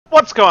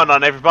What's going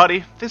on,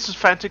 everybody? This is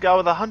Fantigar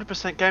with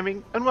 100%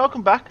 Gaming, and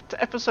welcome back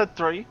to episode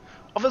 3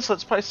 of this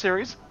Let's Play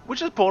series,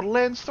 which is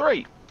Borderlands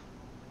 3.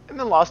 In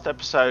the last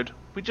episode,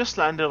 we just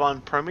landed on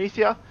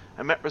Promethea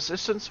and met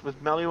resistance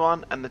with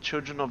Maliwan and the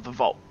Children of the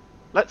Vault.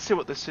 Let's see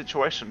what the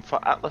situation for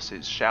Atlas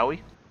is, shall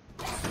we?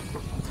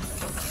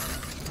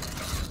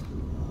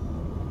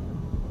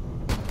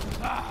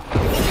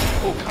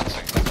 Oh,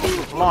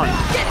 cutscene.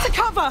 Line. Get to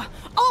cover!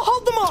 I'll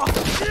hold them off!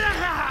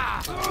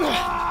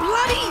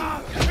 Bloody!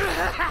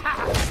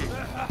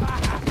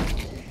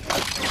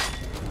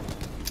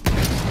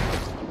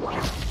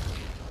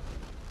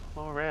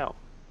 Alright.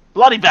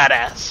 Bloody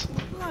badass!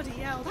 Bloody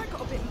hell, that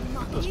got a bit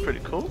mucky. That was pretty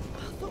cool. I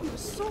thought we were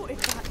sorted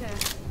back there.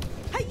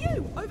 Hey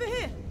you, over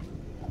here!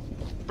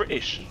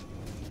 British.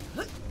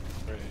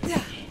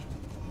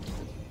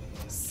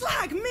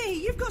 Slag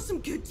me, you've got some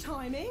good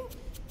timing.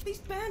 These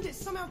bandits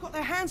somehow got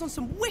their hands on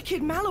some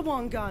wicked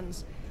maliwan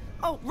guns.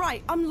 Oh,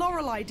 right, I'm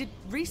Lorelei. Did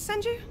Reese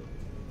send you?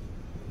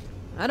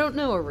 I don't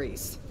know a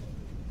Reese.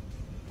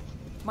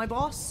 My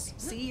boss,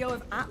 CEO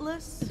of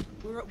Atlas.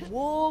 We're at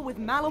war with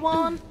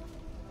Maliwan.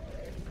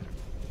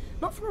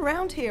 Not from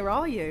around here,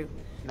 are you?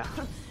 No.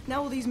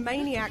 Now all these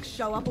maniacs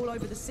show up all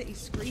over the city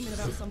screaming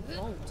about some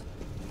vault.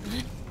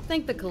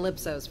 Thank the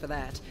Calypsos for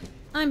that.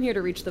 I'm here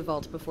to reach the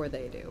vault before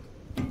they do.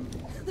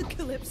 The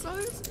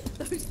Calypsos?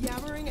 Those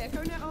yammering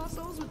EchoNet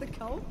arseholes with the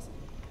cult?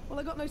 Well,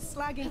 I got no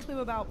slagging clue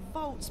about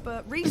vaults,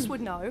 but Reese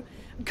would know.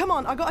 Come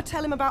on, I gotta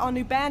tell him about our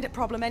new bandit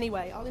problem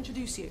anyway. I'll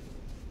introduce you.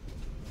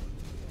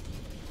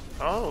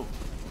 Oh.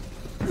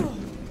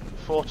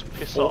 Four to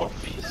piss off.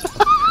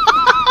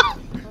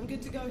 I'm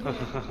good to go here.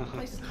 The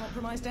place is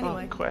compromised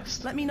anyway. Oh,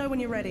 quest. Let me know when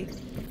you're ready.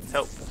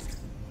 Help.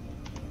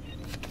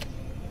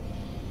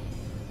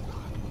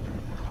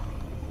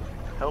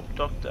 Help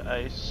Dr.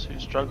 Ace,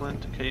 who's struggling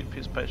to keep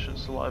his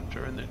patients alive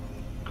during the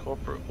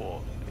corporate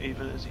war,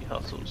 even as he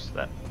hustles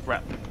that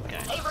rap game.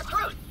 Hey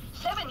recruit,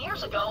 7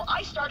 years ago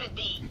I started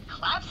the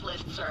class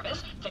list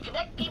service to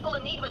connect people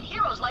in need with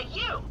heroes like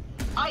you.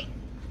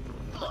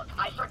 Look,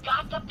 I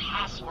forgot the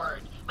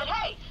password. But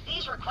hey,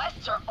 these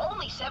requests are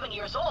only 7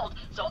 years old,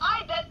 so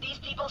I bet these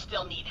people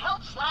still need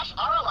help /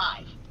 are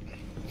alive.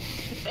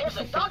 There's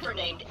a doctor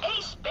named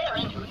Ace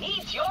Barron who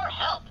needs your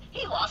help.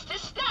 He lost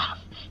his staff.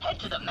 Head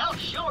to the Mount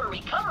Schuler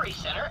Recovery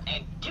Center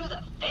and do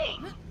the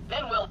thing.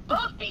 Then we'll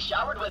both be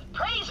showered with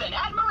praise and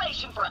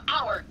admiration for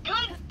our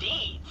good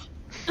deeds.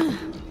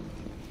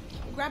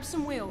 Grab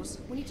some wheels.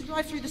 We need to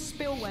drive through the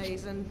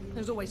spillways, and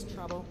there's always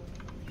trouble.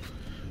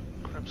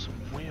 Grab some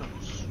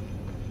wheels.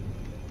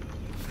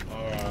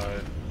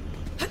 Alright.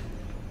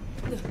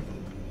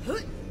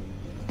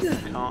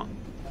 Can't.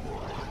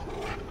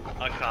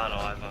 I can't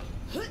either.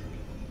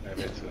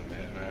 Maybe it's a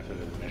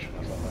mission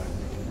or something.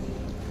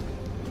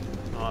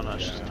 Oh no,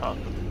 it's just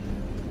talking.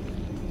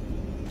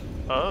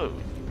 Oh.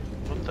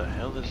 What the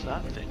hell is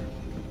that thing?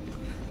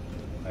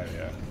 There we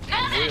go.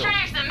 Nothing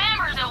tracks the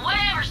members of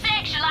whatever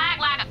sex you like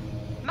a...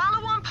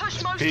 Maliwan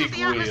pushed most big of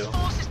the Atlas wheel.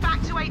 forces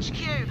back to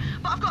HQ,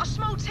 but I've got a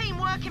small team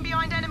working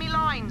behind enemy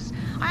lines.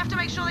 I have to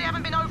make sure they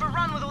haven't been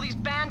overrun with all these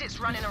bandits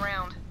running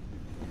around.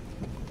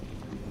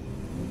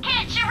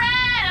 Catch a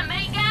ride,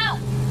 amigo!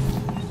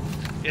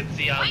 It's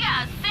the We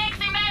got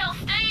sexy metal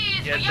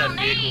steeds yeah, for it's your that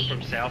vehicle needs.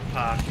 from South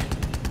Park.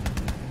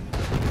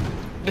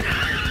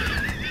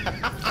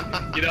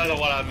 You know the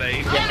one I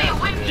mean? Let me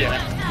whip you Yeah.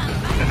 with some.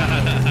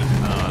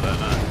 Oh, I don't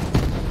know.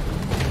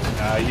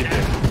 You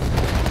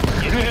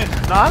did.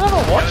 No, I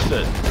never watched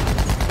it.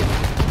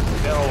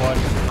 Never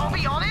watched. I'll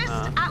be honest,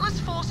 Atlas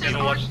forces Never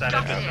are watched that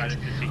gutted. episode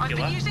in I've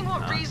particular? been using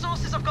what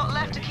resources I've got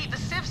left to keep the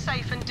Civ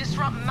safe and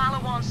disrupt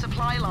Maliwan's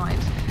supply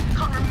lines.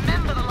 Can't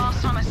remember the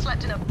last time I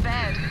slept in a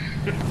bed.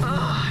 Ugh,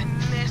 I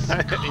miss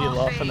coffee. You're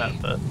laughing at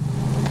the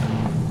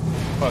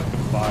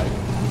Fucking fight.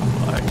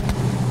 like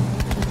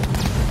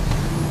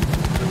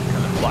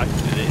kind of like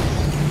it is.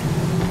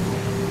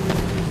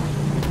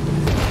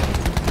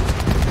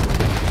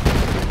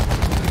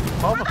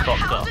 Where the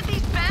hell did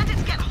these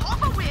bandits get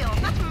hover wheels?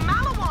 That's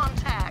Maliwan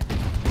tech.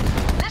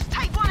 Let's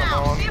take one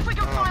out, see if we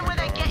can find where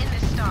they're getting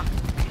this stuff.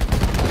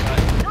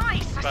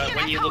 Nice, I But see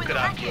when an you echo look in it the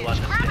up, you'll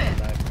wreckage. Grab understand it.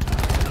 that.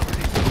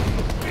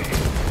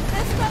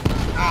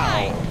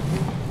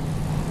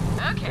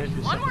 Okay,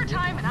 one more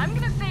time, and I'm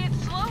gonna say it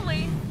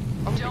slowly.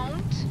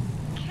 Don't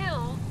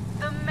kill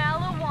the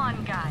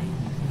Maliwan guys.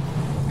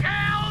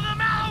 Kill the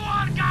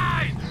Maliwan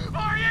guys!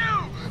 Or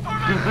you! Or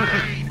my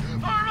brain!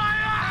 Or my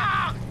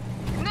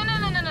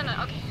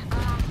No. Okay.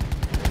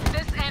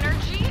 This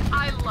energy,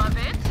 I love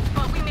it,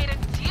 but we made a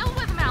deal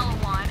with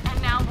Maliwan,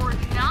 and now we're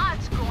not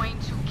going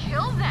to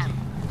kill them.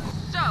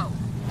 So,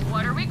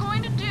 what are we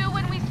going to do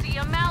when we see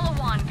a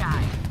Maliwan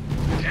guy?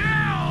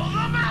 Kill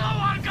the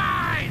Maliwan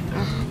guys!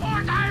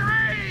 For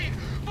Tyrene!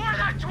 For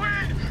the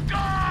twin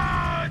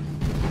gods!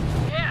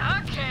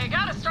 Yeah, okay,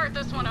 gotta start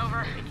this one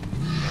over.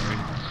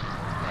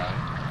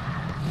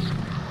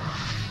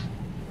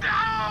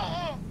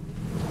 No!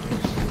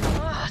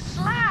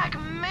 Slag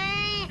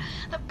me!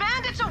 The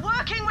bandits are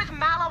working with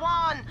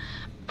Maliwan!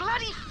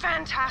 Bloody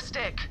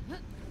fantastic!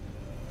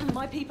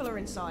 My people are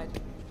inside.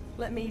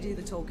 Let me do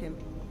the talking.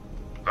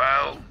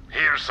 Well,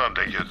 here's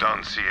something you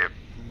don't see.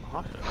 Oi,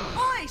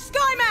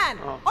 Skyman!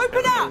 Oh, Open there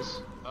it up!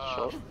 is.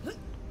 Sure.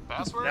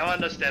 Password? Now I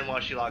understand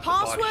why she likes the bike.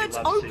 Passwords,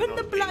 She loves open sitting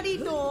the on bloody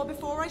door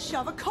before I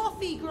shove a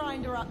coffee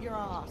grinder up your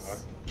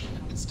ass.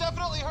 It's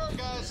definitely her,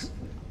 guys.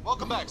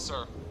 Welcome back,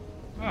 sir.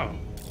 Oh,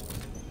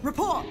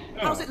 Report.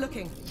 How's it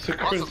looking? it's a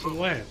Lots of crimson movement.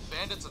 land.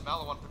 Bandits and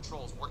Maliwan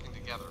patrols working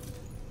together.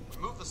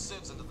 We moved the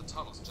civs into the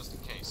tunnels just in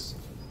case.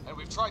 And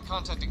we've tried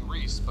contacting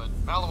Reese, but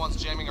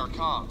Maliwan's jamming our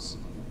comms.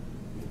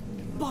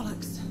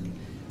 Bollocks.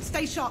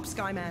 Stay sharp,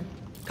 Skyman.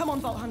 Come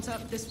on, Vault Hunter,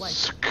 this way.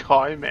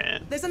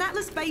 Skyman. There's an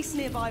Atlas base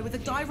nearby with a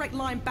direct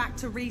line back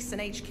to Reese and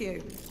HQ.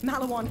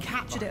 Maliwan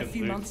captured it a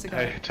few months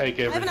ago. Take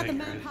I haven't had the everything.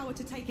 manpower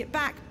to take it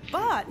back,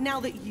 but now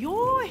that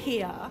you're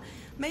here,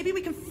 maybe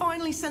we can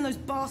finally send those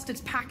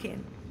bastards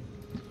packing.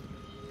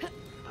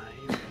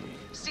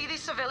 See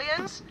these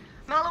civilians?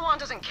 Maliwan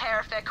doesn't care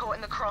if they're caught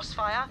in the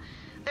crossfire.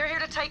 They're here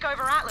to take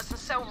over Atlas and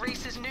sell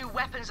Reese's new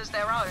weapons as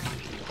their own.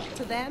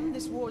 To them,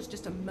 this war is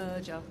just a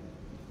merger.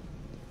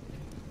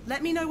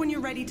 Let me know when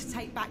you're ready to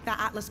take back that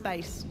Atlas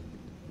base.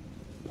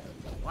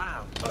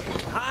 Wow.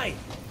 Hi.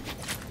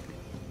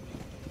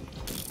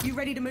 You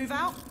ready to move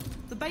out?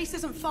 The base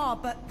isn't far,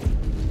 but...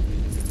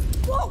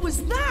 What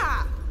was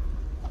that?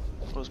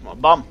 Where's my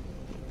bum?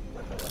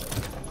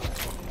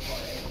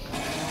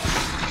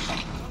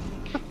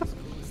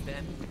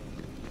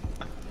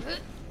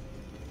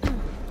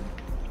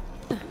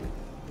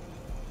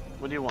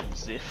 What do you want,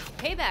 Ziff?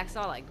 Payback's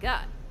all I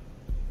got.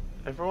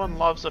 Everyone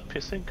loves a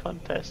pissing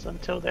contest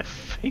until their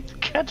feet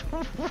get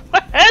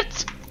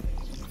wet.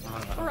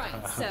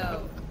 Right,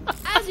 so,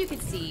 as you can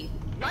see,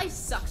 life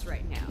sucks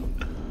right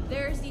now.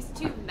 There's these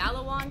two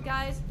Maliwan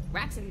guys,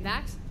 Rax and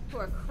Max, who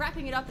are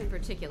crapping it up in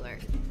particular.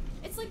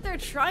 It's like they're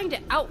trying to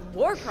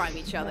out-war crime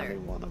each other.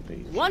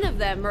 One of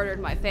them murdered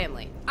my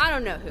family. I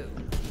don't know who.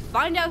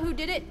 Find out who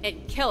did it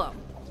and kill him.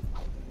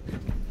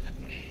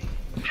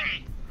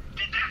 Hey,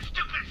 did that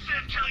stupid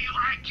Sid tell you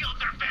I killed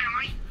their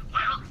family?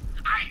 Well,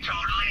 I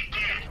totally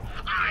did.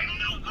 I'm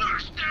the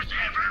worst there's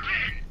ever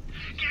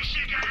been. Guess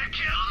you gotta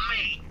kill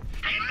me.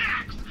 Hey,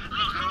 Max,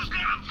 look who's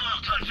got a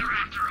Vault Hunter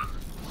after him.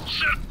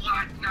 Shit,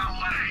 what? No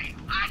way.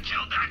 I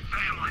killed that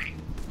family.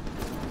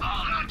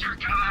 Vault Hunter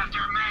come after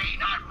me,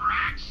 not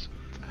Rax.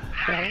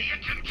 That idiot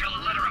can kill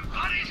a litter of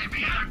bunnies if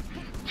he had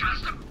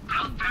just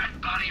built that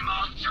bunny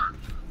monster.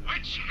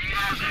 Which he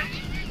hasn't,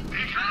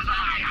 because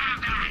I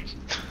have that.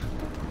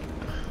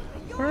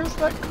 Where is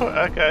that?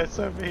 Okay, it's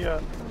over here.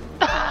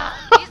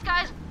 These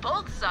guys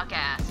both suck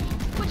ass,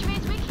 which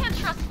means we can't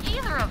trust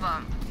either of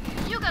them.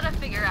 You gotta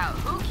figure out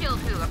who killed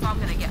who if I'm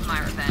gonna get my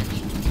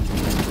revenge.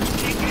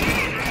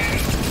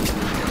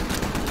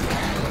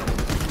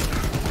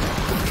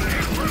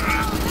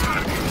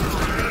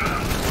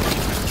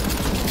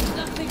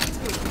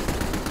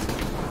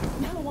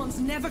 Maliwan's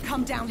never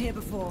come down here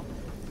before.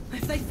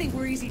 If they think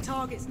we're easy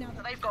targets now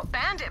that They've got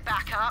Bandit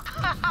back up.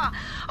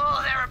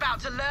 Oh, they're about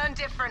to learn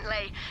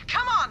differently.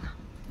 Come on!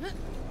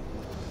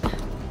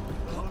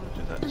 I want to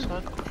do that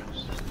side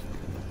quest.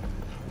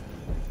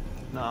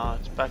 No,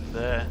 it's back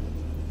there.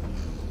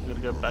 I'm gonna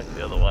go back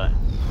the other way.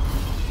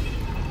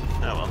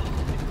 Oh well.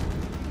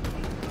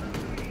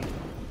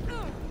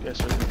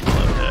 Guess we can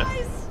follow there.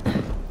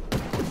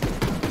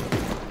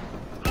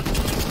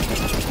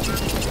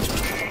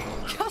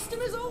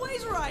 Customer's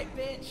always right,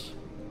 bitch.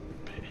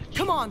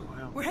 Come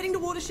on, we're heading to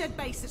Watershed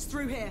Base. It's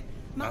through here.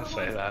 I'll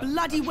say Maliwan's that.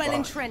 bloody That's well fine.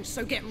 entrenched,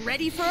 so get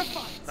ready for a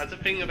fight. That's the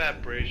thing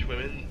about British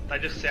women. They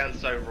just sound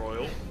so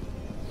royal,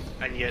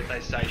 and yet they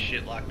say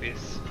shit like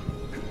this.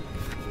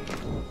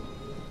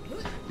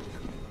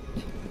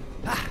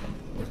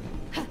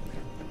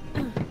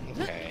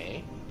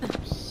 Okay,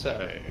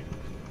 so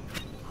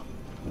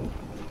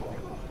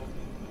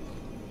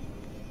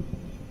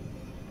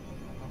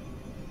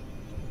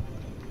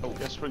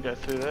Guess we go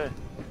through there.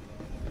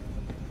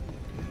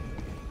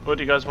 Or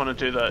do you guys want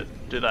to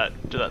do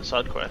that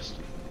side quest?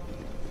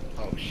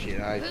 oh shit,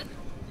 I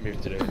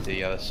moved it over to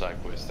the other side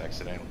quest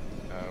accidentally.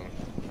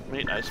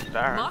 Meet Ace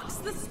Baron. Marks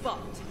the spot.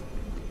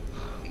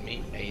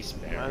 Meet Ace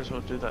Might Baron. as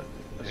well do that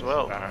as Ace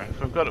well. Baron.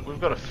 If we've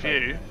got a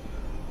few.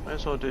 Might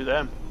as well do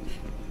them.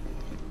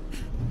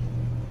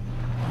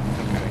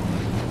 Okay.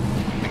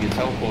 We can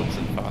teleport to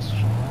the fast.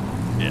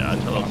 Yeah, I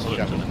tell Fast them to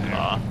travel the there.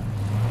 car.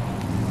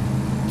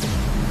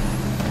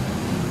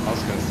 I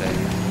was gonna say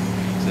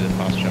to the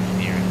fast travel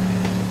here.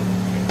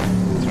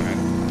 That's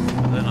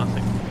right. But then I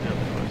think the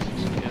other quest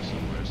is here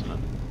somewhere, isn't it?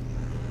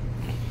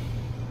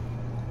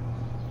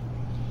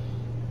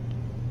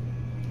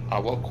 Oh,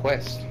 what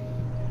quest?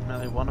 No,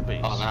 they wannabes.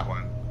 Oh, that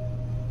one.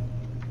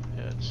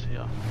 Yeah, it's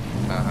here.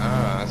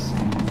 Ah,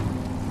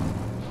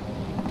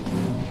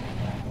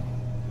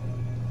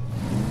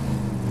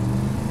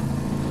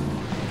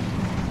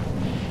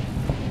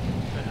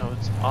 The hell,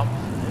 it's up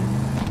there.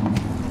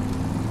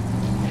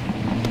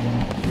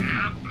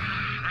 Yep,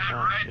 that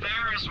right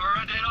there is where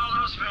I did all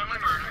those family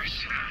murders.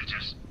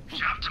 Just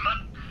chopped them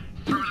up,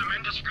 threw them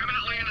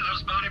indiscriminately into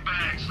those body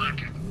bags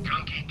like a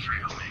gunky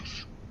trail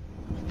mix.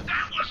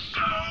 That was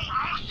so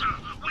awesome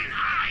when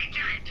I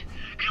did it.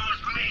 It was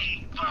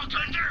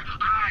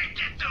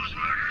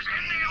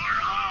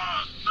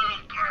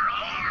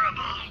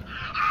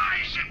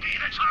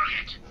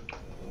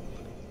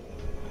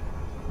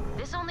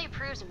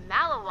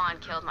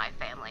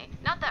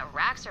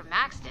or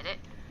Max did it.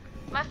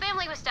 My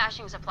family was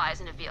stashing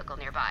supplies in a vehicle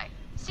nearby.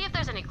 See if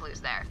there's any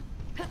clues there.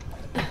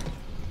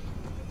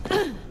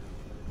 Bullshit!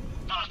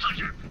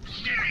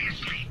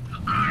 Seriously,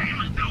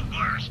 I'm the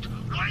worst.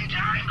 One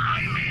time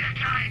I made a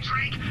guy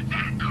drink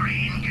that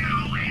green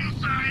goo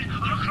inside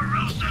a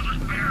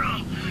corrosive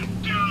barrel.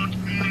 Dude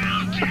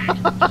melted.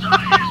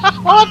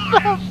 What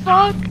the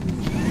fuck?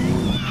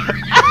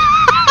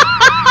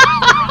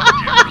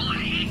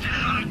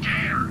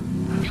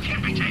 You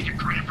can't be taking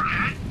credit for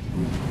that.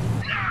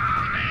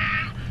 Nah,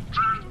 man.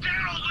 Drunk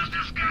Daryl was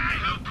this guy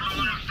who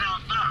blew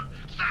himself up,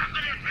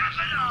 siphoning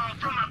methanol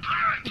from a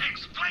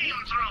pyrotech's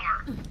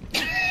flamethrower.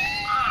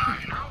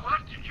 You know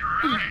what? You're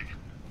right.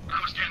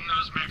 I was getting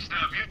those mixed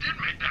up. You did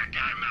make that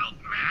guy melt.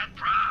 Mad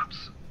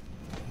props.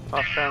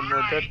 I found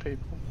more dead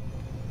people.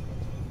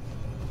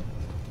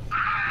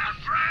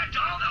 Fragged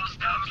all those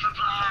dumb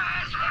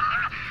supplies.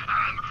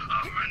 I'm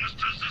a menace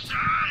to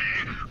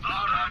society.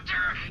 Vault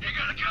Hunter, you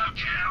gonna come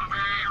kill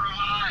me or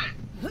what?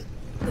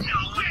 No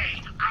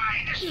way.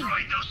 I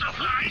destroyed those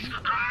supplies.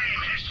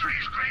 I'm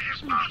history's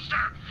greatest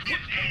monster.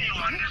 If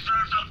anyone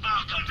deserves a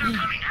Vault Hunter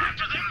coming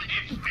after them,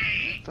 it's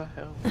me. What the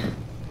hell?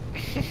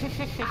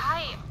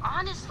 I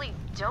honestly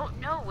don't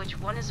know which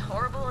one is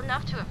horrible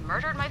enough to have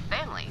murdered my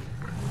family.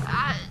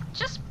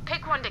 Just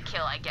pick one to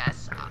kill, I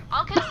guess.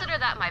 I'll consider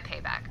that my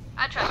payback.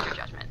 I trust your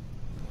judgment.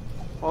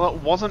 Well,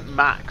 it wasn't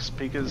Max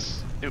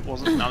because it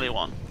wasn't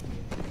maliwan.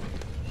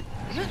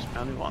 It was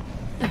maliwan.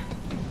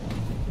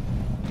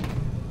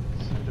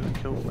 So do we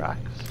kill Rax?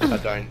 I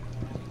don't.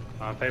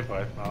 I pay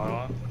both,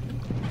 maliwan.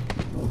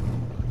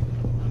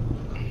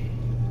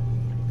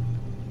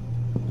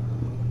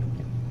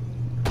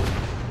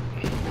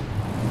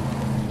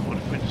 What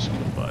if we just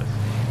kill both?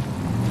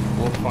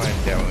 We'll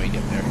find out when we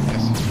get there, I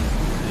guess.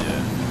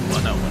 Yeah. Well, I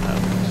know what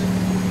happens.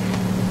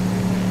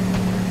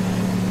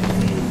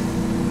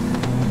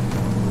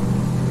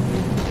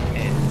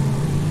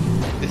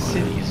 The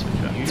city is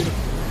beautiful.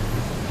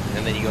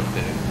 And then you got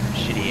the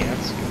shitty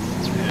outskirts.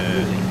 It's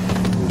really...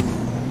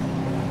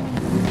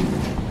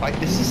 Like,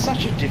 this is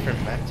such a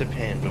different map to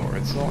Pandora.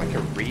 It's not like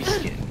a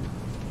reskin.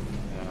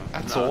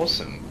 That's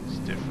awesome. It's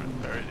different,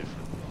 very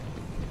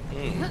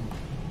different.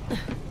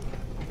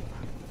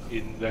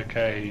 In the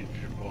cage,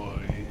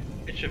 boy.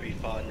 It should be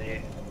fun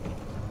there.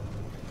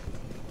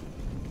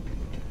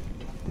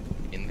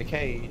 In the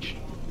cage.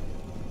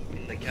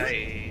 In the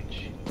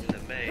cage. In the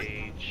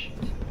mage.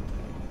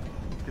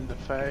 In the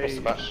face. What's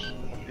the button?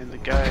 In the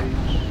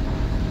gauge.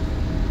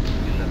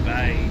 In the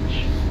beige.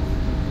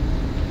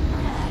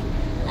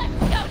 Let's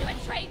go to a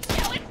trade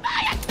show and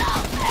buy a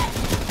dolphin!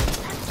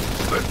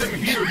 Let them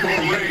hear your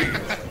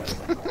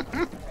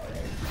rage.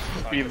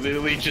 We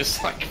literally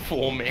just like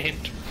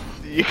four-manned.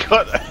 He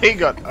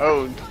got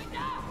owned.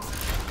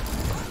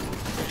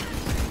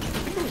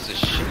 It was a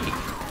sheep.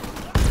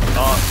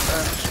 Oh,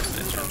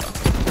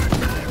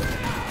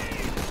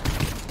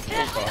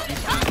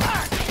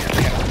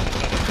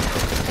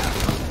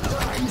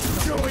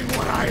 Showing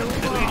what I love.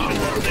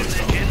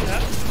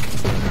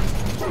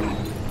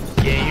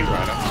 Yeah, you're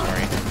right, I'm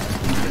sorry.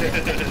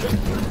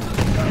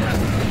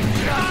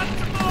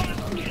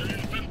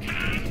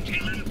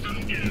 Killing some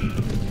dude.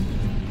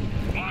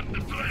 Walk the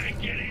plank,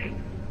 idiot.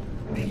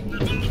 It's the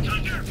Vault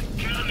Hunter.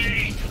 Kill me.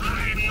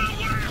 I'm the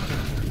worst.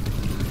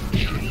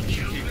 Kill me.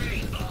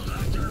 Vault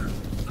Hunter.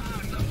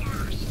 I'm the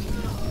worst.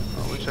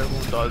 whichever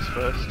one dies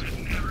first.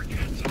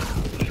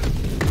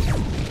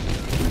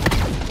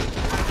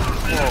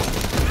 Whoa.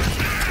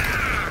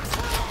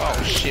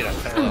 Oh shit, I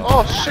fell out.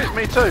 Oh shit,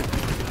 me too!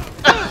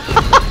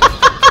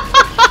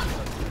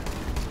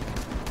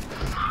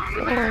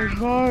 Oh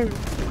no!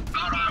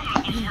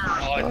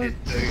 Oh, I did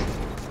too.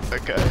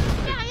 Okay.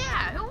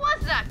 Yeah, who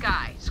was that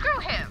guy? Screw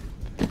him!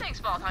 Thanks,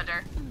 Vault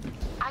Hunter.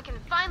 I can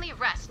finally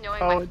rest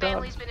knowing my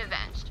family's been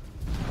avenged.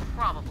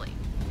 Probably.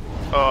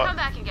 Come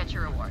back and get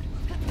your reward.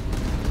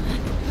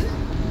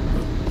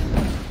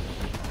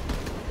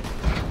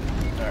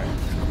 Alright.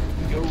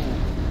 Go.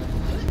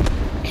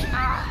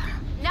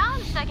 Now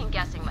I'm second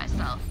guessing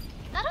myself.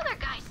 That other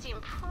guy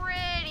seemed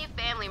pretty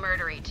family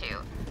murdery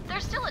too.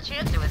 There's still a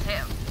chance it was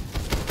him.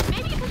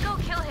 Maybe you could go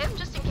kill him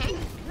just in case.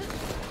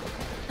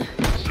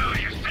 So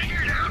you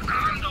figured out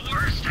I'm the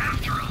worst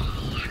after all.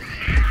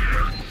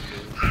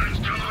 Let's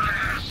do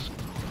this.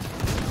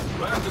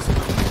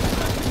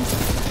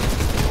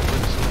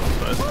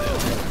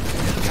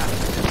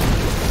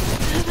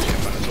 Yeah,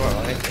 might as well,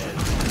 eh?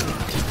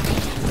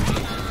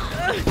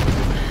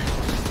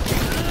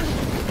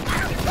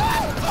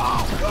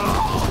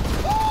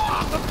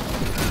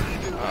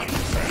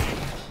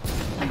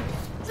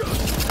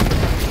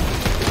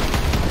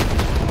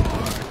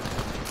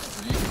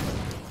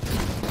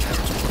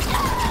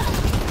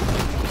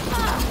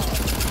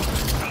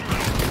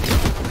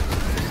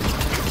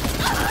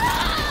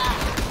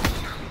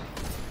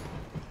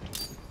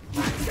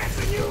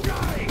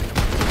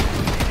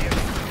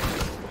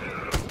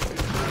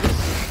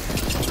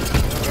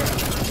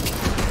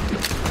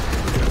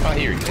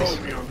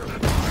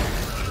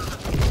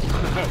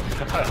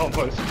 I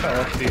almost fell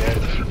off the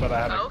edge, but I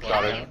haven't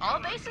got Okay, it. all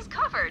bases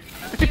covered.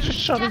 You just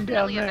shot him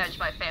down Definitely there. avenged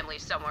my family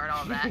somewhere and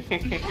all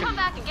that. Come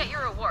back and get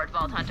your reward,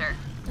 Vault Hunter.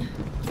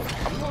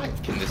 I'm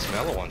liking this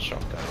maliwan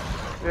shotgun.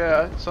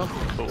 Yeah,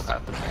 something cool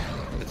happened.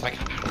 It's like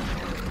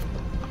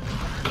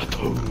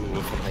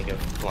when they go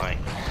flying.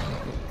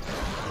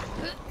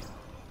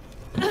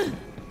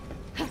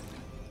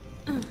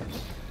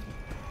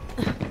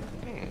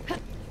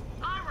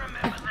 I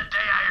remember the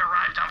day I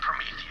arrived on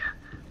Promethea.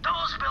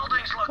 Those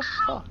buildings look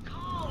so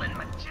tall and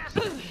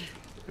majestic.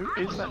 Who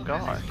is that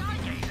guy?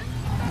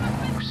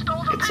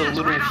 It's a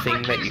little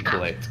thing that you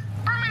collect.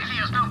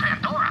 Promethea's no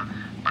Pandora,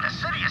 but a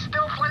city is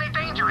still plenty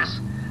dangerous.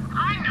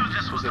 I knew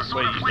this was the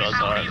sort of place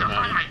I would either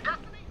find my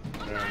destiny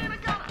or die in a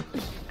gutter.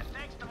 And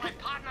thanks to my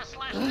partner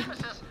slash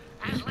nemesis,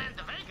 Aslan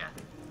de Vega,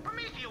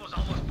 Promethea was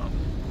almost both.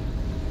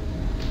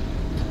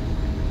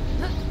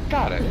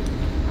 Got it.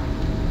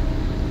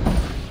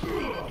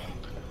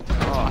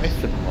 Oh,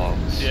 Python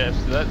logs. yeah,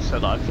 so that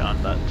said I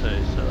found that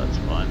too, so that's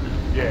fine.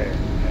 Yeah.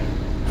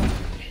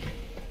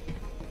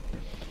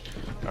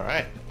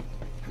 Alright.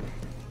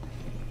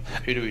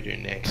 Who do we do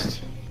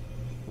next?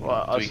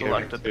 Well, I Do we go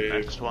selected the to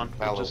next one.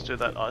 We'll just do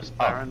that Ice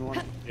Baron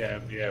one. Yeah,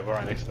 we're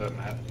right next to the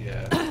map.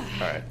 Yeah.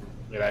 Alright,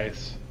 With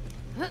Ace.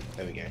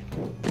 there we go.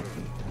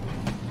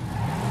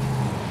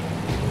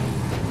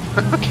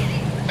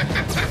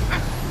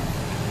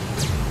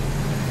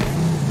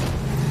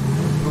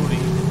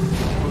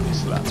 Booty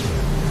slap.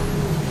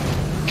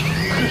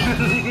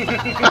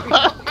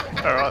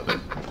 Alright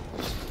then.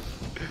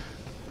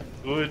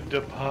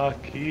 Good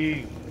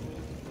parking.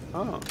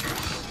 Oh.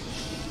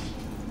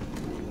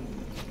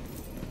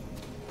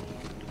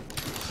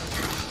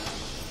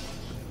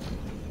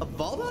 A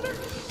vault hunter?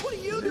 What are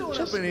you doing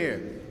up in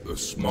here? The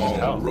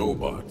small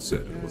robot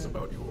said it was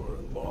about your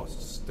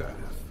lost staff.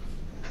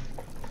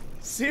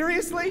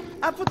 Seriously?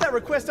 I put that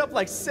request up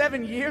like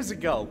 7 years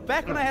ago,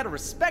 back when I had a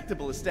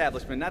respectable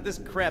establishment, not this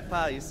crap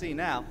pile you see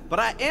now. But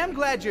I am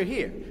glad you're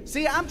here.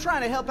 See, I'm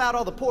trying to help out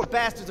all the poor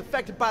bastards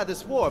affected by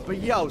this war,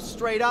 but yo,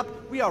 straight up,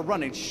 we are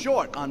running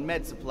short on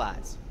med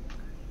supplies.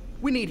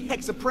 We need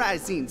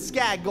hexaprizine,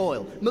 skag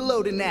oil,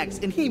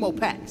 melodinax, and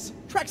hemopacks.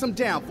 Track some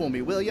down for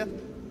me, will ya?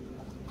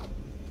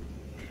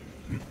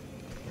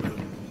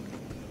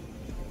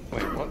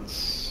 Wait,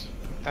 what's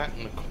that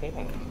in the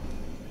corner?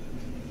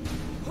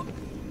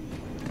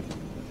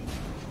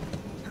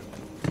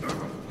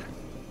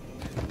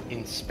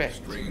 Inspect.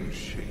 Strange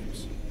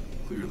shapes.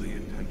 Clearly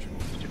intentional.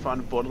 Did you find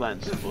a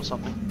Borderlands or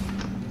something?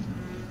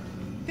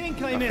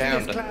 Think I I missed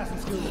found this it. class in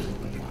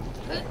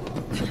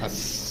school. A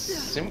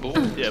symbol?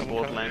 Yeah, Some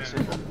Borderlands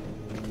symbol.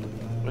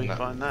 Where do you No.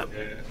 find that?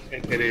 Yeah,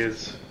 it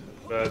is,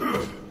 but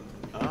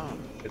Oh.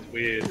 it's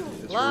weird.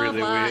 It's Blah really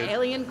blah, weird.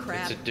 alien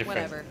crap, It's a different-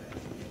 whatever.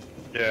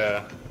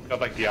 Yeah, got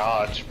like the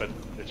arch, but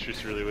it's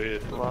just really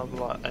weird. Blah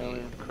blah,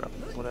 alien crap,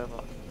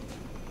 whatever.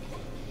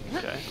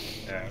 Okay.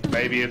 Yeah,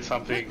 maybe it's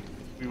something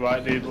we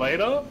might need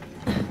later.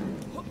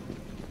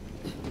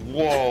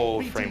 Whoa,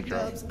 Me frame too,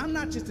 drop. Dubs. I'm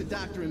not just a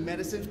doctor in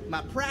medicine.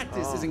 My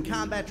practice is in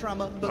combat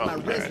trauma, but my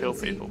Okay, kill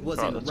residency people. was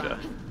Alright, in let's go. rock.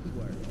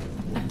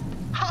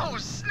 Oh,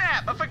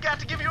 snap! I forgot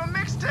to give you a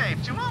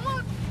mixtape. Do you want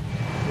one?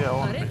 Yeah, I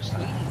want to mix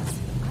that.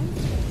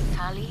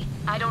 Tali,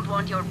 I don't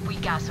want your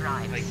weak-ass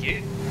rhymes. Thank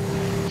you.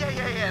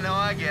 Yeah, no,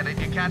 I get it.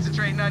 You're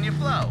concentrating on your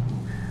flow.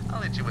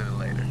 I'll hit you with it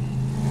later.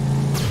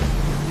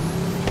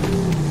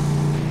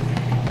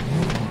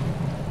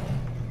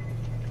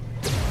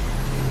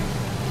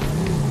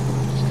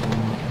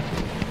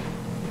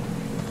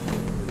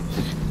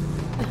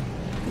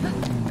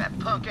 That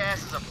punk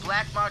ass is a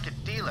black market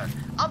dealer.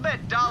 I'll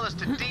bet dollars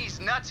to D's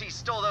nuts he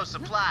stole those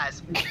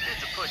supplies. It's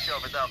a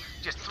pushover though.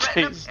 Just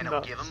threaten him D's and he'll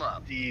nuts. give him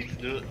up. These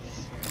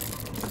nuts.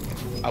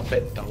 I'll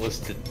bet dollars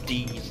to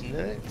D's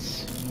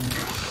nuts.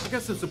 I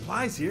got some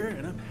supplies here,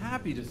 and I'm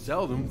happy to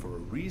sell them for a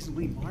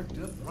reasonably marked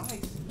up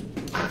price.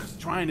 I'm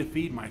just trying to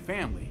feed my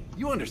family.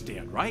 You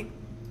understand, right?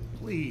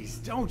 Please,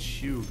 don't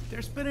shoot.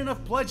 There's been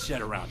enough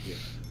bloodshed around here.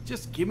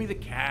 Just give me the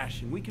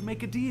cash and we can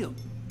make a deal.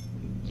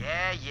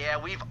 Yeah,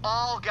 we've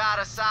all got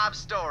a sob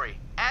story.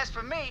 As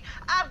for me,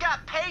 I've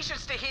got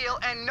patience to heal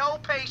and no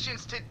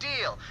patience to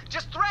deal.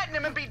 Just threaten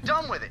him and be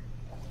done with it.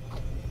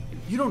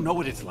 You don't know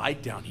what it's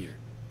like down here.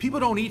 People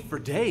don't eat for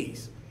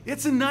days.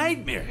 It's a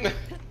nightmare.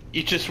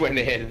 You just went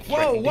ahead and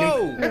Whoa,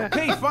 threatened him.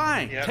 okay,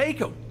 fine. Yep. Take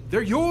them.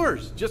 They're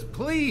yours. Just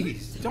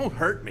please, don't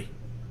hurt me.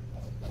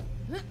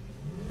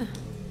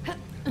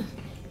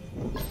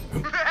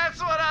 That's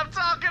what I'm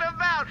talking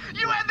about.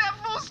 You had that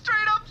full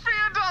straight up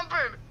fear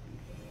dumping.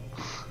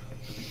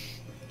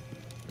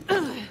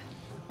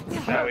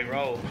 That's how we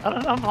roll. I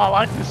don't know if I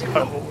like this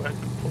cohort.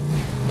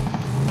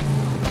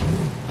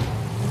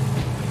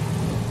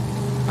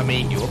 I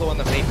mean, you're the one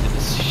that made the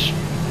decision.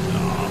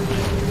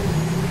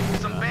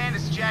 Some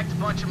bandits jacked a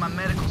bunch of my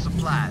medical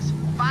supplies.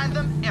 Find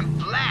them and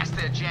blast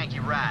their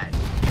janky ride.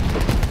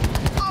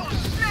 Oh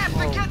snap,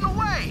 they're getting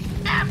away!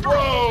 After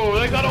Whoa,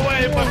 they got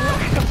away, but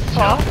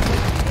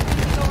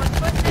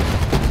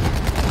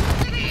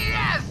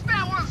Yes,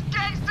 that was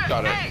gangster!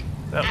 Got it. Hey,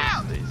 That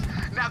out! was easy.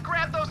 Now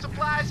grab those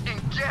supplies and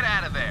get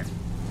out of there.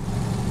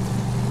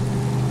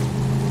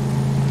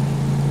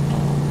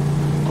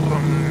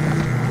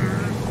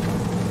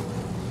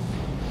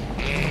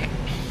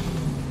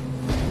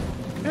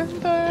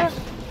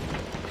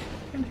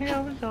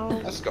 here we go.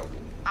 Let's go.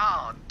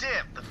 Oh,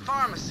 Dip, the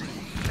pharmacy.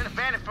 Been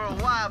abandoned for a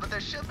while, but there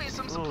should be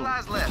some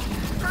supplies left.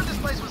 Heard this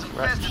place was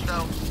infested,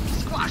 though.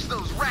 Squash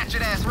those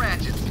ratchet-ass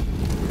ratchets.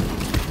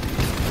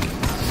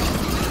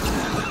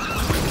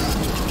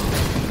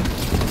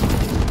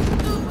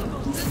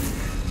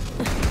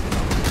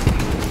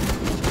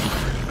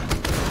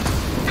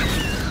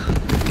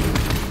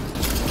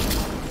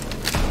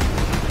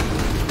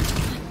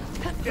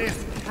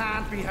 This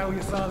can't be how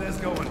you saw this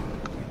going.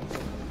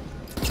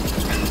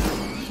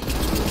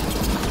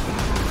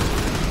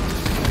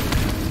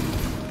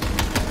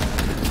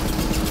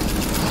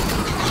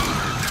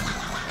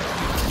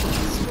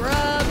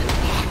 Scrub.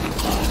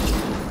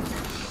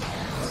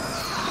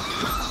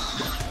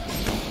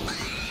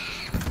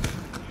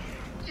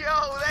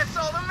 Yo, that's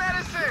all the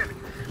medicine.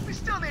 We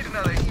still need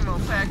another emo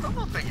pack, but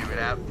we'll figure it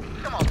out.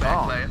 Come on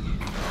back, player.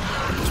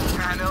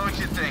 I know what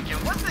you're thinking.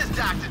 What's this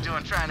doctor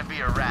doing trying to be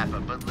a rapper?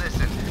 But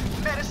listen,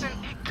 medicine,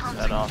 it comes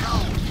and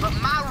goes. But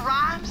my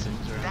rhymes,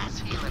 that's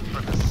healing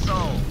for the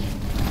soul.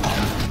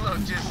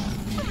 Look, just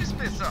let me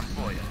spit something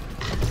for you.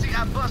 See,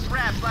 I bust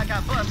raps like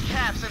I bust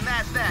caps, and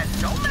that's that.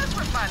 Don't mess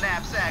with my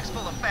knapsacks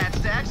full of fat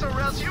stacks, or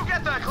else you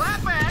get the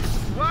clapbacks.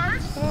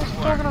 Word? What are you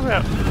talking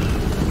about?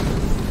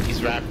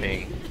 He's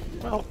rapping.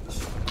 Well,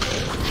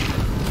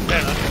 fair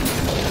enough.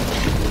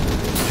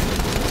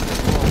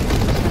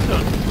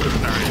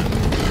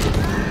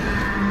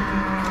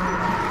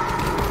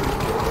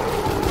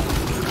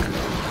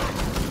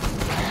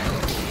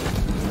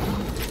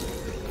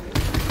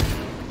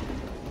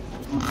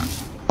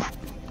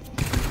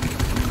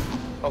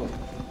 Oh.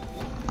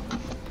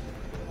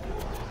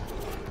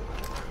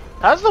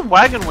 How's the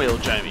wagon wheel,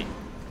 Jamie?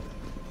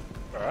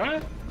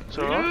 Alright. It's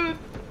alright.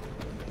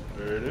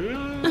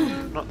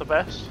 Not the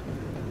best.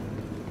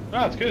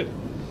 No, it's good.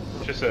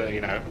 It's just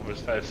you know, we're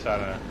starting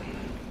to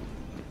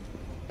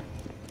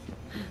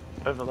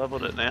over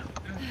leveled it now.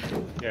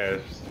 yeah,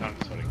 it's just time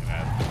to sort of get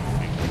out.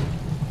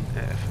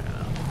 Yeah, fair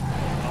enough.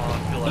 Oh, I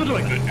feel Still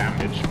doing good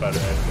damage, but I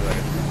feel like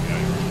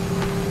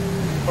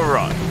it's,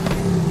 Alright.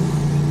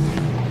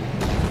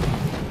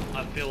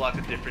 I feel like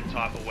a different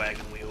type of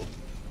wagon wheel.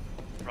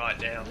 Right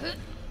now.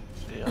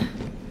 Yeah.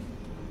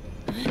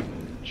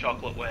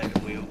 Chocolate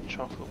wagon wheel.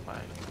 Chocolate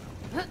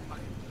wagon.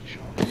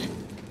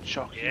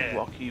 Chocky, Yeah.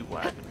 rocky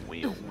wagon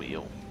wheel.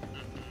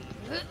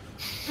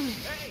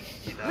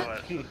 You know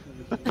it.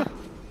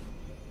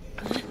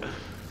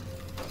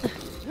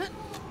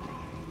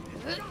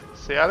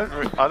 See, I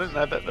didn't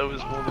know that there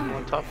was more than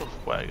one type of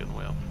wagon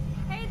wheel.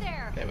 Hey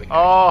there. There we go.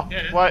 Oh,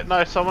 Yeah. wait,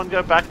 no, someone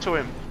go back to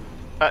him.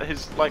 At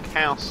his, like,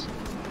 house.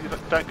 You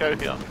don't go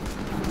here.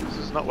 This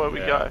is not where we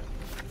go.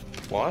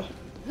 What?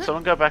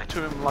 Someone go back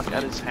to him, like,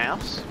 at his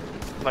house.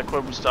 Like,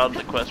 where we started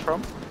the quest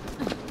from.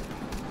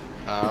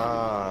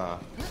 Ah.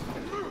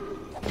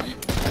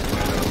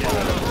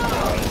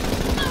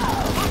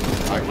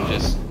 I can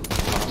just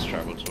fast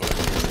travel to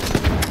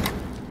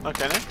it.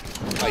 Okay, then.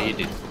 Oh, you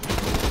did.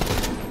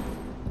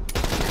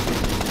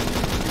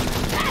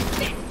 That's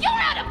it. You're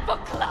at a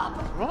book club.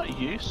 I'm not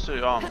used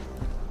to,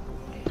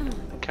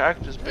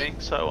 characters being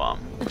so,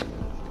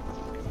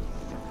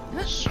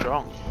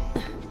 strong.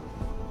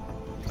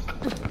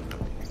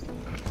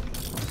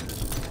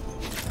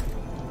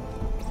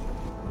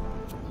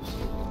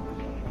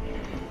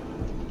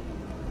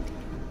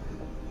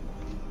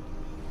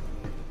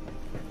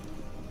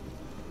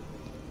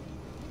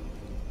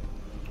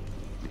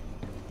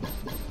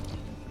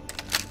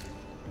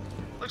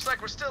 Looks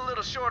like we're still a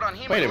little short on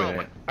Wait a hemoglobin.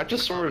 minute. I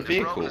just saw a This road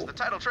vehicle. is the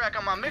title track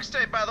on my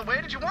mixtape, by the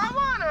way. Did you want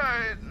one,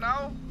 or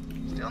no?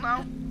 Still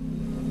no?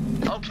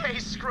 Okay,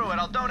 screw it.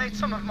 I'll donate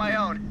some of my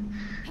own.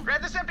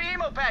 Grab this empty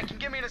emo pack and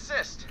give me an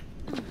assist.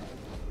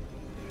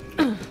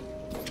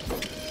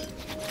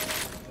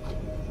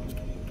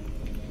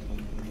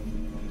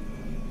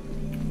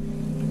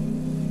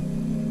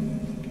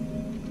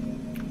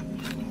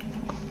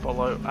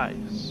 Follow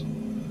Ace.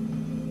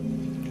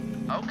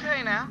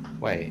 Okay, now.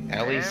 Wait,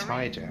 Ellie's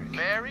Very, hijack.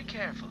 Very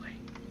carefully.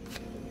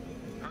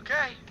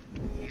 Okay.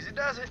 Easy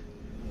does it.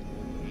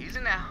 Easy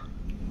now.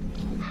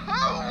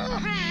 Oh,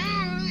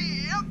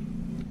 yep.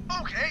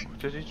 Okay. What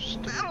did he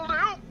just do? That'll do.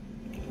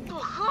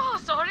 Oh,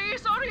 sorry.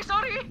 Is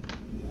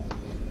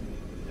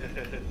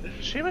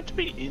she meant to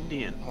be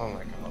Indian? Oh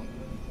my god.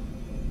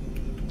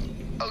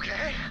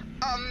 Okay.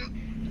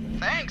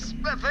 Thanks,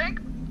 I think.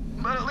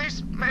 But at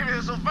least maybe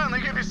this will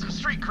finally give you some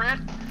street cred.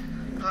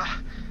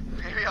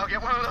 Maybe I'll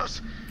get one of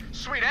those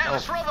sweet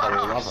Atlas robot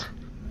arms.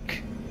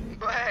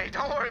 But hey,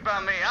 don't worry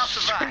about me. I'll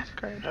survive.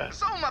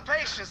 So will my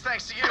patience,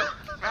 thanks to you.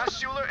 Now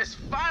Schuler is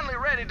finally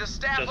ready to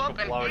staff Just up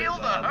and blowing heal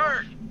his the arm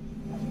hurt.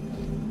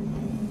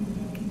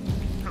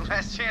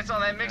 Last chance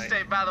on that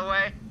mixtape, by the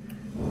way.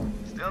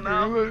 Still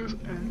no? Word.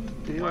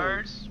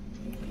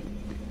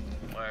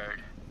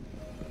 Word.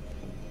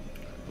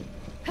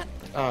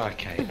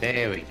 Okay,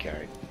 there we go.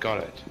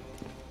 Got it.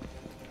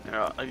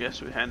 Alright, I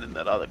guess we hand in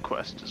that other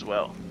quest as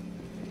well.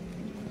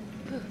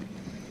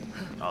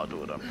 I'll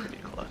do it, I'm pretty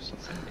close.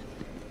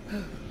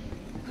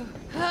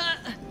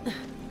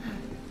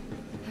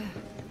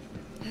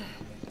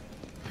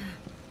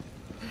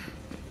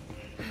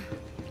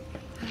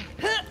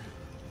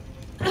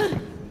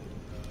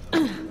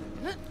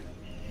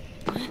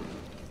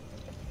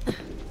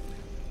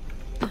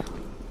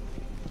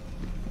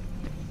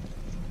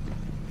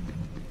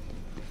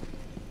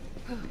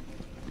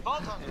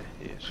 Vault Hunter.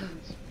 Yeah, here she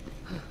is.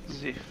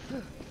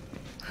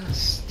 Ziff.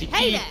 Sticky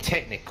Hey there!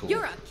 technical.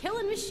 You're a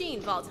killing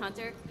machine, Vault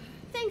Hunter.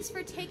 Thanks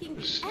for taking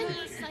the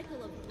endless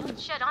cycle of blood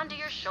Shed onto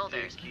your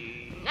shoulders.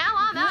 Now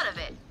I'm out of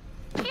it.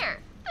 Here,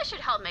 this should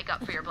help make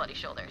up for your bloody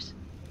shoulders.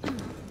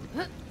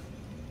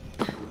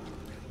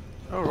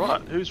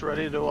 Alright, who's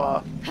ready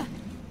to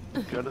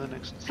go to the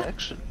next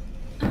section?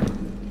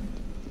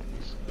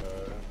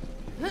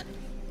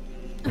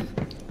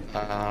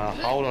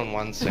 Hold on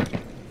 1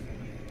 second.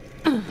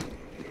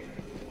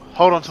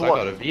 Hold on to I what?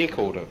 got a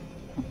vehicle to...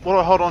 What do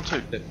I hold on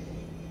to?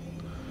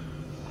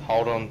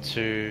 Hold on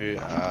to,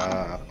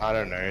 I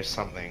don't know,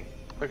 something.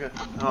 Okay.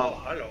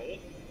 Oh, hello.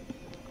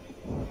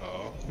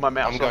 Oh. My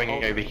mouse. I'm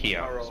going over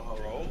here.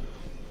 Hello.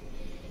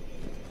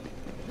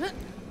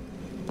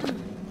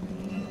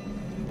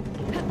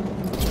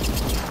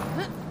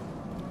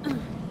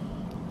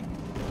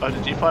 Oh,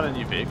 did you find a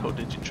new vehicle?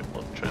 Did you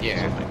triple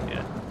Yeah. something?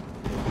 Yeah.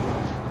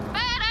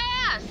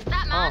 Badass!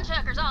 That mine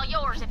chucker's all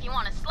yours if you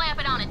want to slap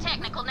it on a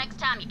technical next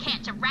time you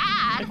catch a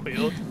ride. Tech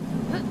wheeled.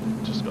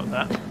 Just got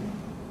that.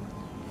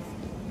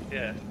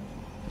 Yeah.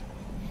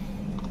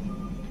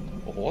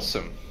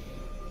 Awesome.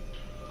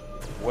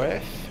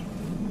 Worth.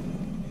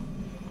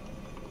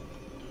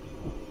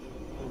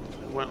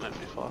 It won't let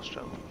me fast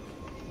travel.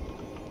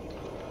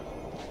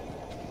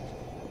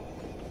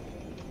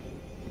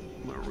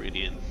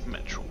 Meridian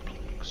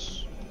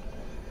Metroplex.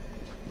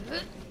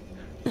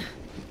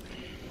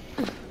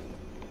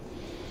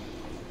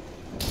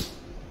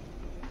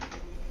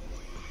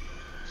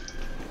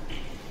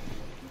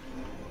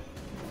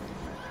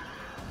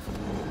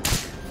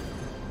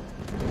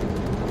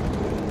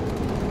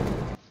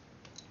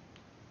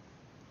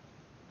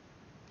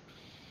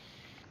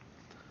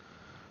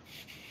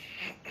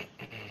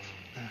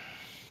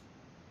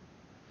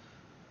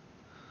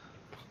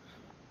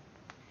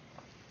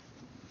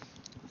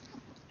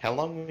 How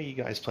long were you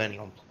guys planning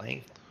on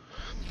playing?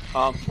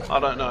 I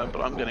don't know,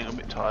 but I'm getting a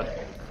bit tired.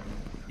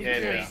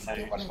 Yeah,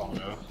 much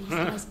longer. These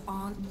guys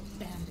aren't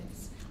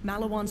bandits.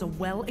 Malawans a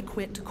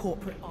well-equipped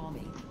corporate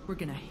army. We're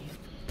gonna hit.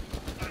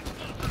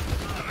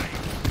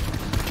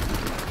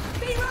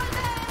 Be right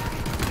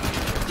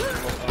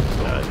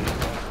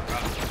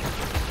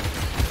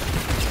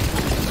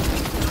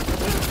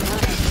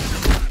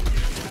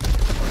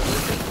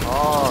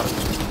Oh.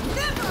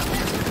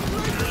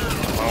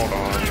 Hold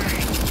on.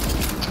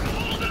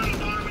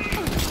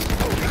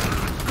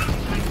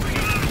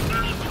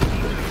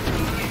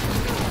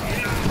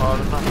 Oh,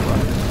 there's nothing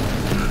left.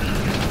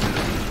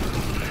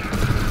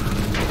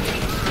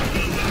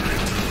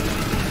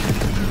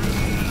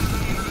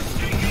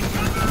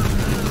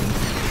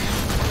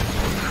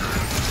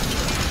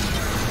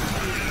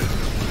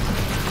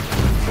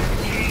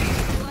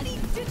 Bloody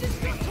digit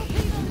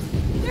torpedoes!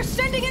 They're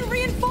sending in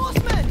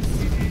reinforcements!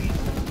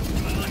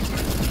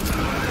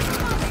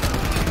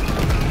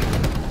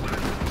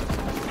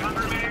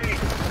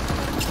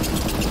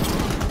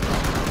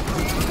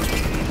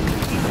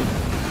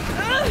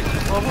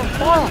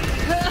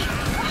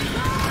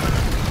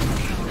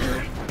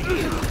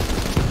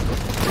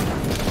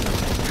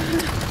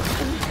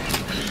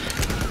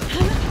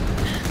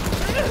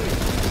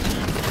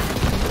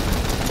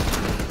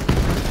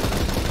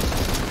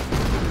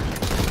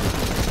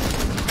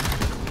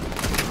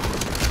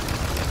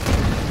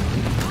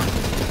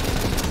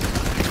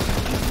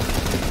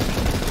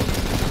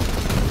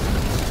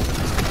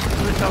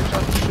 Every time I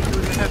shoot you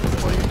in the head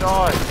before you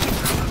die.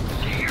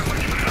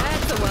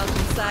 That's a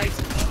welcome sight.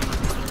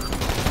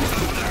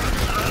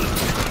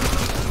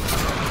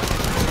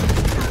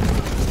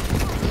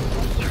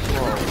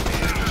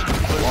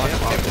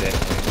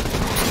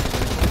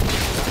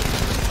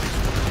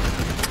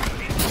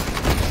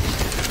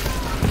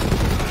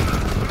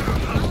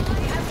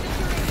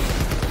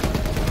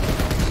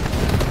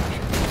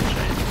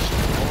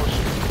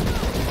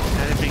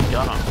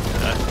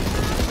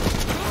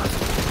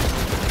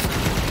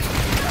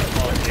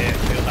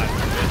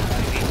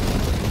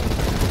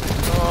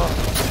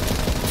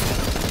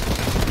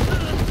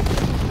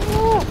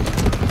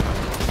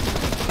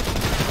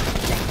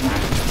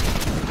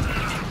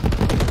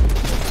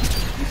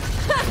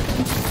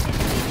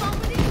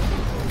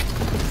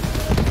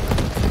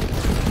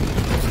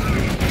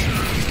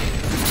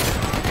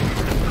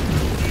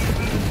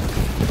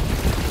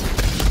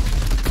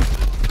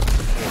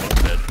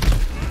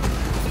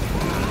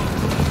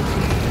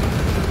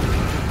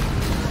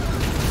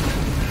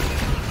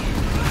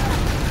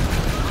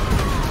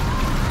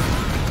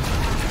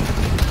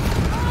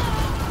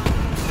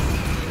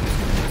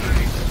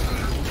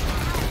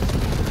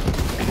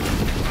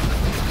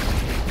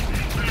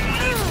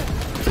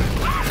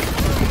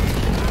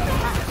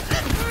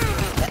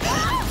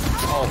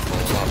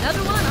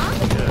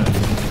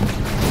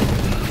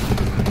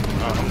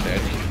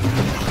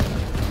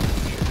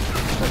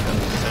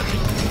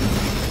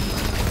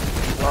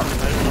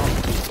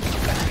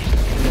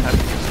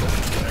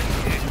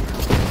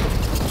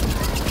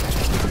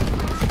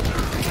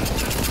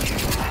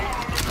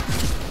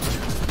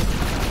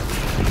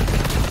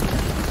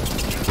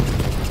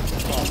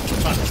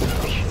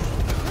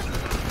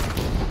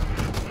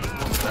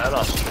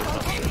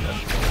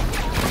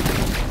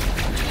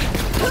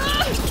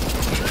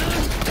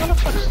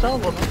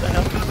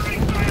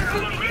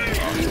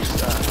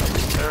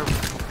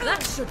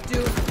 should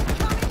do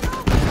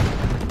it.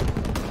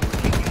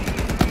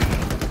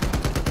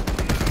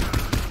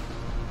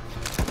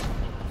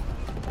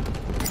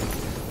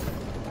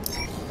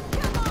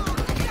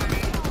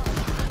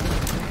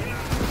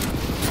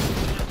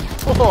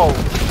 Whoa!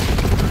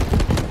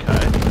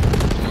 Okay.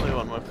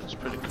 Maliwan weapon's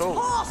pretty cool.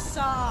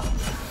 Awesome!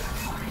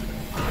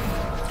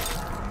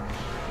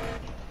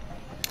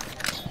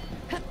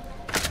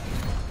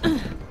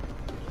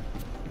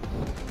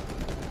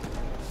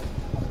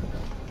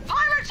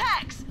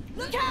 Pyrotechs!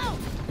 Look out!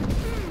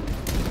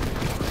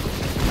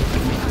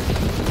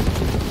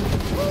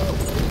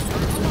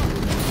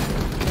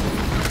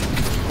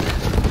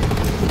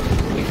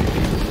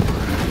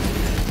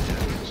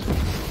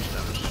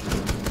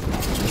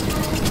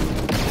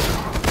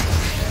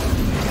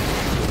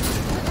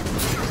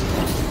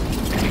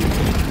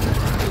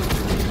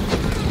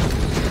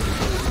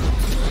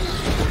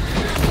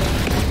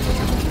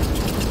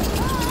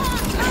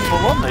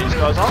 Full on these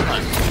guys, aren't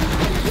they?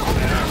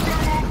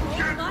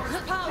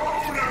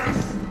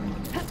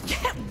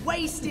 Get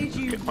wasted,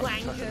 you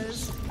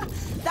wankers!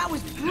 That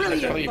was It's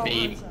brilliant. probably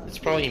me. Volunteer. It's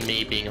probably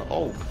me being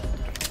All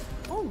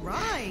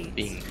right.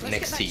 being Let's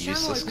next get to that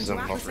useless channel because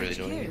open I'm to not really Atlas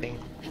doing HQ. anything.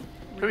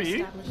 Who are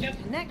you? Establish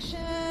a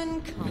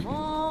connection. Come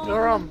on.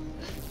 You're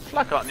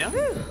Flak, aren't you?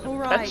 All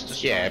right. That's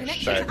just- Yeah,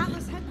 Connection but to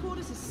Atlas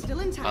headquarters is still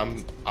intact.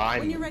 When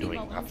I'm you're ready, doing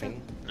Volunteer.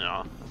 nothing.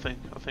 No,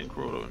 I think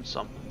we're all doing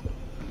something.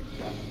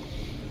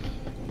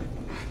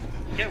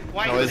 No,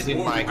 as in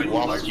like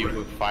whilst you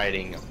were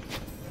fighting.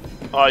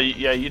 Oh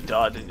yeah, you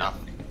died, didn't you?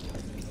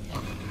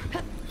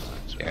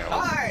 Yeah,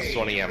 I was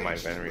sorting out my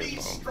inventory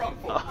as well.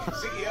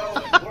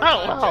 CEO and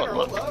Borderlands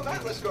General of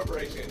Atlas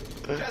Corporation.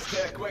 Just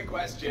a quick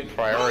question.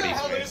 Priorities, Who the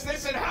hell man. is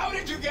this and how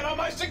did you get on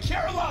my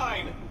secure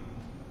line?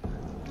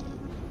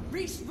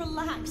 Reese,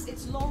 relax.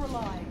 It's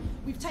Lorelei.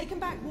 We've taken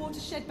back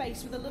Watershed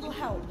Base with a little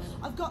help.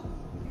 I've got...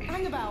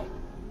 Hang about.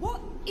 What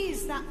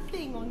is that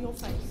thing on your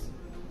face?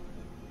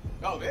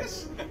 Oh,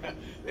 this?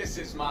 This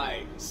is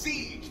my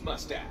siege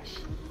mustache.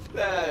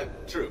 The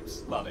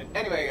troops love it.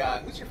 Anyway,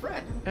 who's your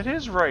friend? It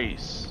is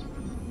Reese.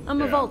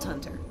 I'm a Vault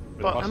Hunter.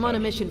 But- I'm on a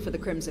mission for the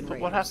Crimson But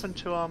Raiders. what happened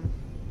to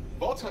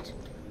Vault Hunter.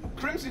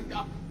 Crimson.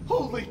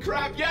 Holy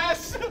crap,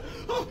 yes!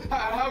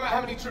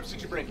 How many troops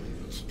did you bring?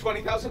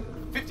 20,000?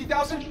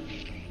 50,000?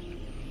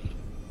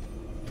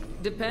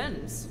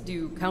 Depends. Do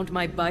you count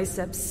my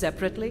biceps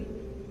separately?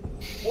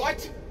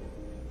 What?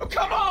 Oh,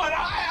 come on!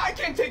 I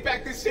can't take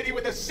back this city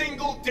with a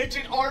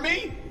single-digit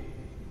army!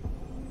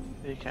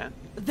 You can.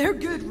 They're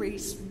good,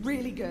 Reese.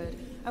 Really good.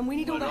 And we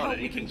need all the not help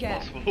we can anything's get.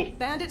 possible.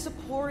 Bandits are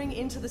pouring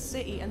into the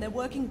city, and they're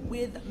working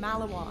with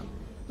Maliwan.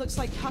 Looks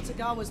like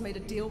Katagawa's made a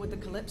deal with the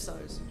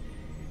Calypsos.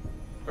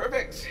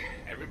 Perfect.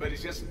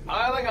 Everybody's just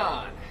piling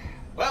on.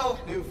 Well,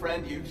 new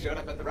friend, you showed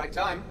up at the right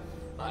time.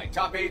 My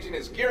top agent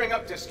is gearing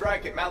up to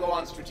strike at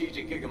Maliwan's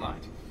strategic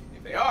Gigamite.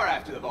 If they are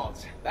after the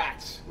vaults,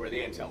 that's where the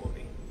intel will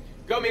be.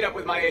 Go meet up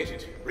with my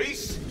agent.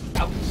 Reese,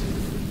 out.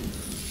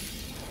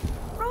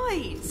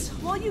 Right.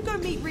 While you go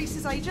meet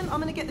Reese's agent, I'm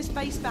gonna get this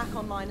base back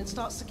online and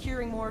start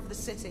securing more of the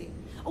city.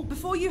 Oh,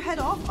 before you head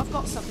off, I've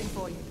got something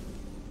for you.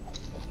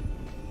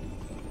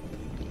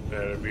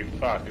 Better be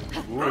fucking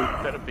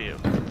Better be a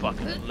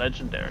fucking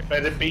legendary.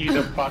 Better be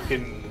the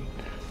fucking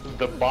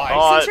the bike.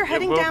 Oh, Since you're it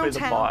heading will be the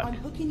downtown, bike. I'm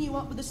hooking you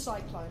up with a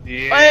cyclone.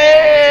 Hey!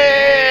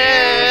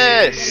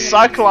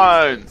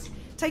 Cyclone!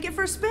 Take it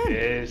for a spin.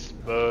 Yes,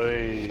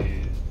 boys.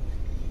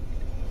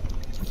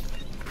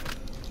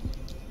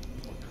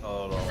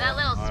 That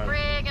little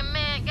sprig of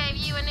mint gave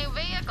you a new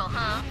vehicle,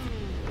 huh?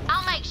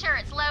 I'll make sure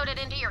it's loaded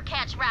into your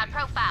catch ride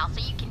profile so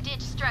you can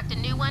destruct a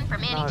new one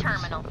from any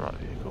terminal. Right,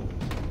 vehicle.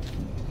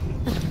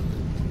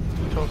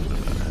 Talking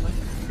about that.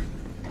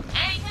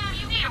 Anytime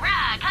you need a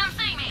ride, come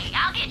see me.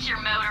 I'll get your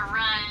motor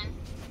running.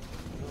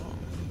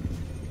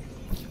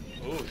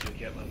 Oh, you can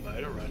get my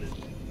motor running.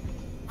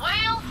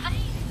 Well,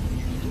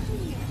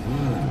 see.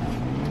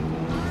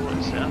 Oh,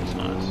 it sounds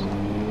nice.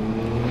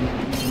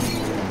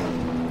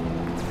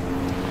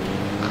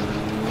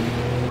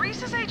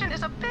 Reese's agent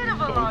is a bit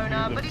of a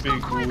loner, but he's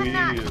got quite the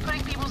knack for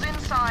putting people's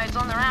insides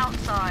on their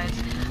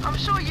outsides. I'm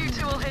sure you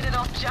two will hit it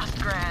off just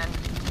grand.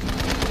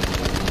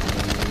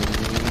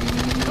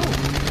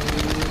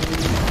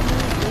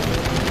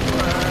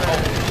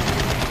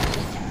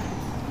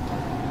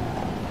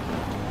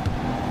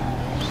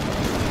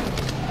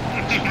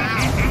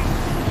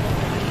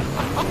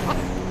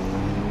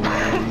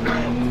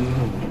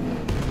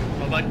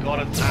 Oh my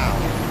god, it's out.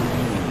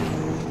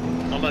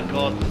 Oh my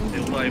god, the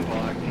dildo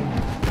bike.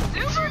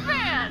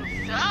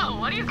 Superfan! So,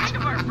 what do you think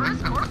of our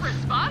first corporate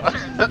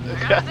sponsors? I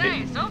gotta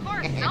say, so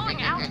far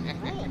selling out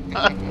rules.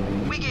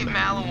 We gave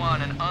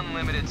Maliwan an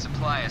unlimited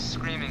supply of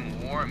screaming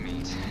war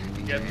meat.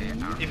 Yep.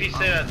 If you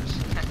say that,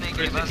 They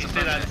Chris, gave if us you a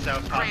say that bunch of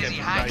South Park crazy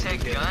episode, high-tech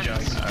you get a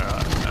guns.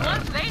 joke.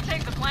 Once they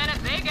take the planet,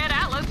 they get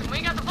Atlas, and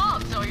we got the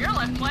vault, so you're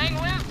left playing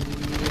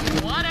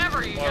with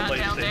whatever you got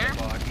down there.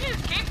 You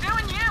just keep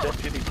doing you.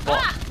 Deputy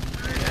Bot.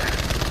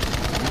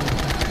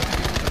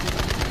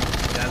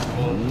 That's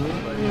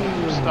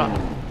awesome. Stuck.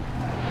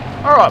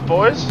 Alright,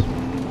 boys.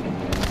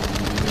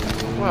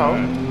 Well,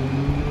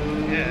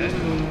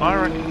 Yeah. I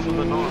reckon for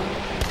the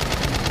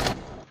night.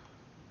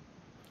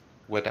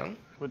 We're done?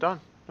 We're done.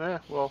 Yeah,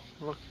 well,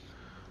 look.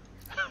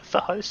 The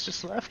host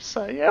just left,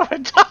 so yeah, we're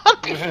done.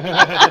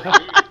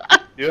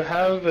 You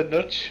have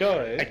no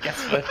choice. I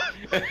guess we're...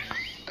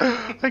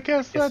 I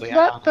guess Yes, that's we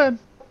that are. then.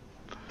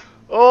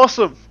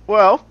 Awesome.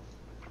 Well,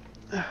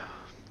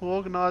 we'll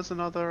organise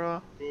another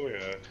Oh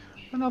yeah.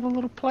 another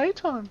little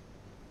playtime.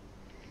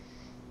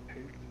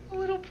 A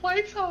little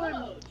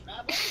playtime.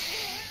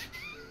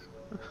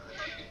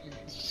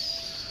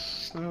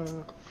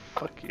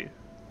 Fuck you.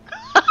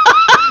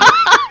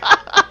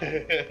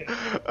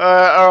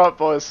 Alright,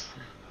 boys.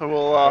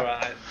 We'll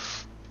Alright.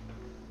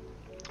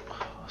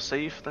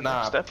 see you for the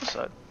next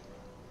episode.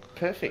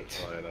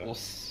 Perfect.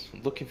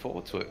 Looking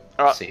forward to it.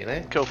 Alright. See you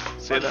there. Cool.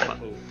 See you then,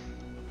 mate.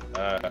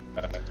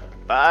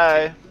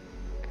 Bye.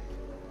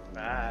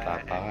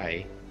 Bye.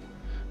 Bye.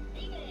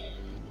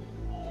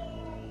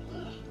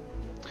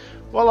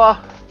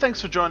 Well,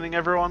 thanks for joining,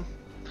 everyone.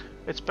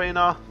 It's been,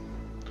 I'm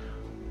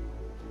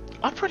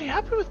pretty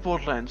happy with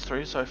Borderlands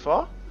 3 so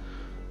far.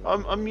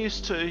 I'm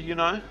used to, you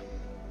know,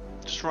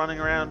 just running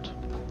around,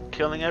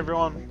 killing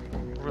everyone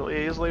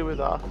really easily with,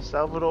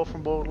 Salvador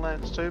from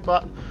Borderlands 2,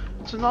 but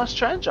it's a nice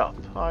change up.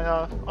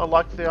 I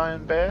like the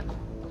Iron Bear.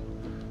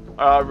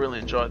 I really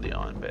enjoyed the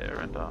Iron Bear,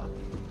 and, the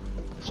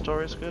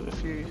story's good, a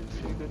few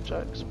good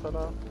jokes, but,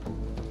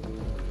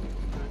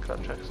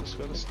 Claptrap's just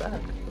got a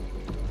stack.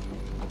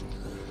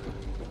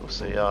 We'll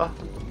see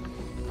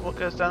what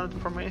goes down with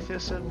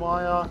Prometheus and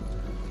why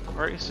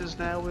Reese is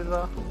now with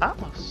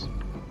Atlas.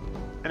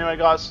 Anyway,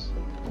 guys,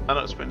 I know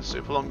it's been a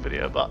super long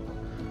video, but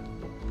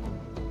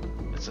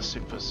it's a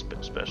super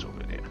special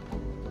video.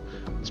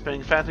 It's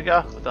been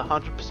Fantagar with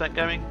 100%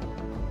 Gaming.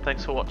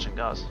 Thanks for watching,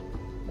 guys.